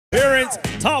Appearance,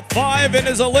 top 5 in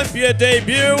his Olympia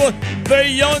debut, the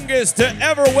youngest to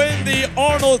ever win the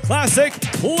Arnold Classic.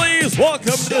 Please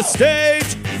welcome to the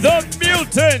stage, the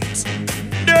mutant,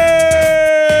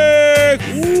 Nick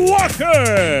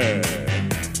Walker.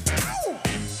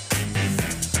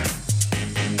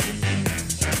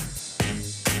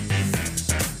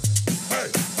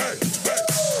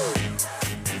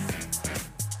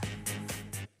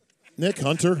 Nick,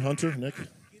 Hunter, Nick.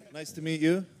 Nice to meet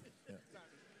you.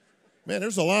 Man,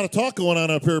 there's a lot of talk going on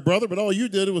up here, brother, but all you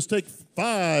did was take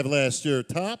 5 last year.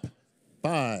 Top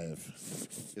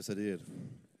 5. Yes, I did. What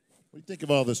do you think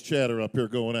of all this chatter up here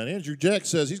going on? Andrew Jack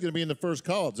says he's going to be in the first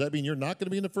call. Does that mean you're not going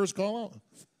to be in the first call out?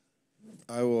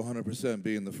 I will 100%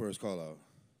 be in the first call out.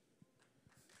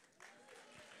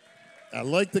 I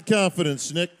like the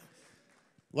confidence, Nick.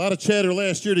 A lot of chatter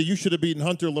last year that you should have beaten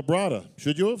Hunter Labrada.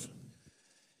 Should you have?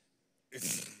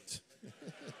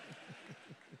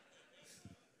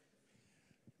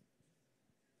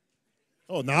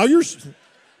 Oh, now you're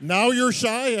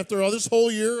shy after all this whole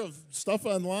year of stuff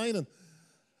online, and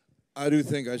I do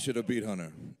think I should have beat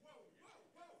Hunter.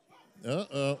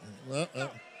 uh-oh.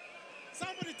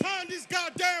 Somebody turn this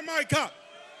goddamn mic up.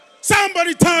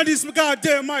 Somebody turn this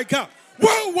goddamn mic up.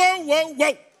 Whoa, whoa, whoa,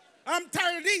 whoa. I'm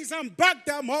tired of these. I'm back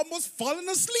there. I'm almost falling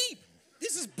asleep.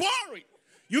 This is boring.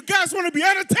 You guys want to be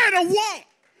entertained or what?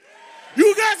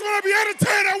 You guys want to be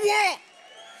entertained or what?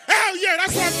 Hell yeah,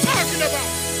 that's what I'm talking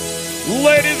about.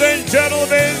 Ladies and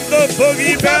gentlemen, the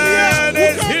Boogieman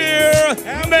is here,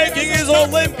 making his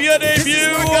Olympia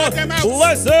debut.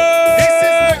 Blessed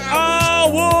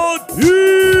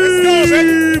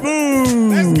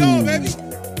Let's go, baby.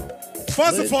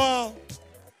 First of all,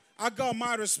 I got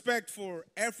my respect for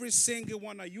every single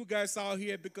one of you guys out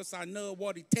here because I know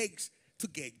what it takes to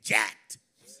get jacked.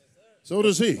 So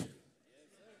does he.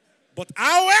 But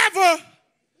however,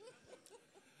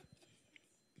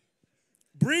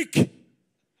 Brick,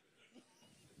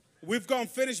 we've gone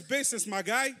finished business, my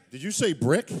guy. Did you say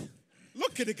brick?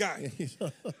 Look at the guy.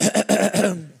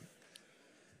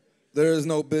 There is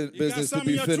no business to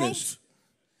be finished. Throat?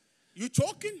 You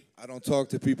talking? I don't talk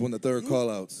to people in the third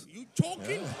call-outs. You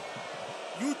talking?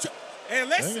 Hey,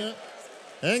 listen.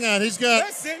 Hang on, he's got...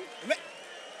 Listen.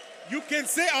 You can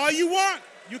say all you want.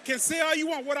 You can say all you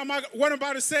want. What I'm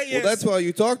about to say is... Well, that's why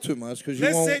you talk too much, because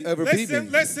you won't ever beat me.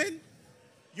 Listen.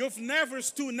 You've never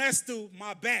stood next to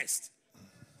my best.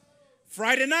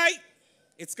 Friday night,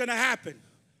 it's going to happen.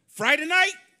 Friday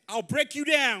night, I'll break you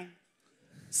down.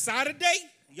 Saturday,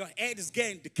 your head is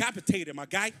getting decapitated, my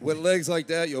guy. With legs like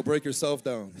that, you'll break yourself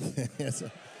down.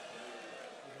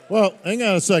 Well, hang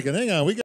on a second. Hang on. We got